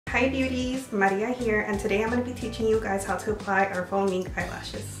Hi beauties, Maria here, and today I'm going to be teaching you guys how to apply our foaming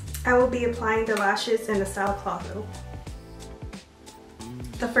eyelashes. I will be applying the lashes in the style Clawville.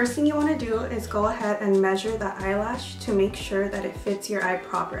 The first thing you want to do is go ahead and measure the eyelash to make sure that it fits your eye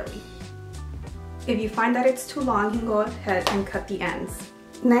properly. If you find that it's too long, you can go ahead and cut the ends.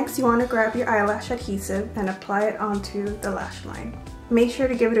 Next, you want to grab your eyelash adhesive and apply it onto the lash line. Make sure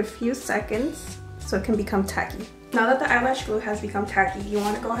to give it a few seconds so it can become tacky. Now that the eyelash glue has become tacky, you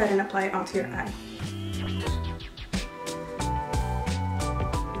want to go ahead and apply it onto your eye.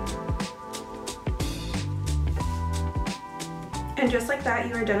 And just like that,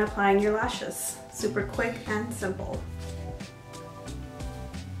 you are done applying your lashes. Super quick and simple.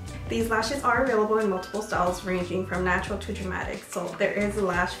 These lashes are available in multiple styles ranging from natural to dramatic, so there is a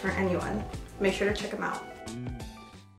lash for anyone. Make sure to check them out.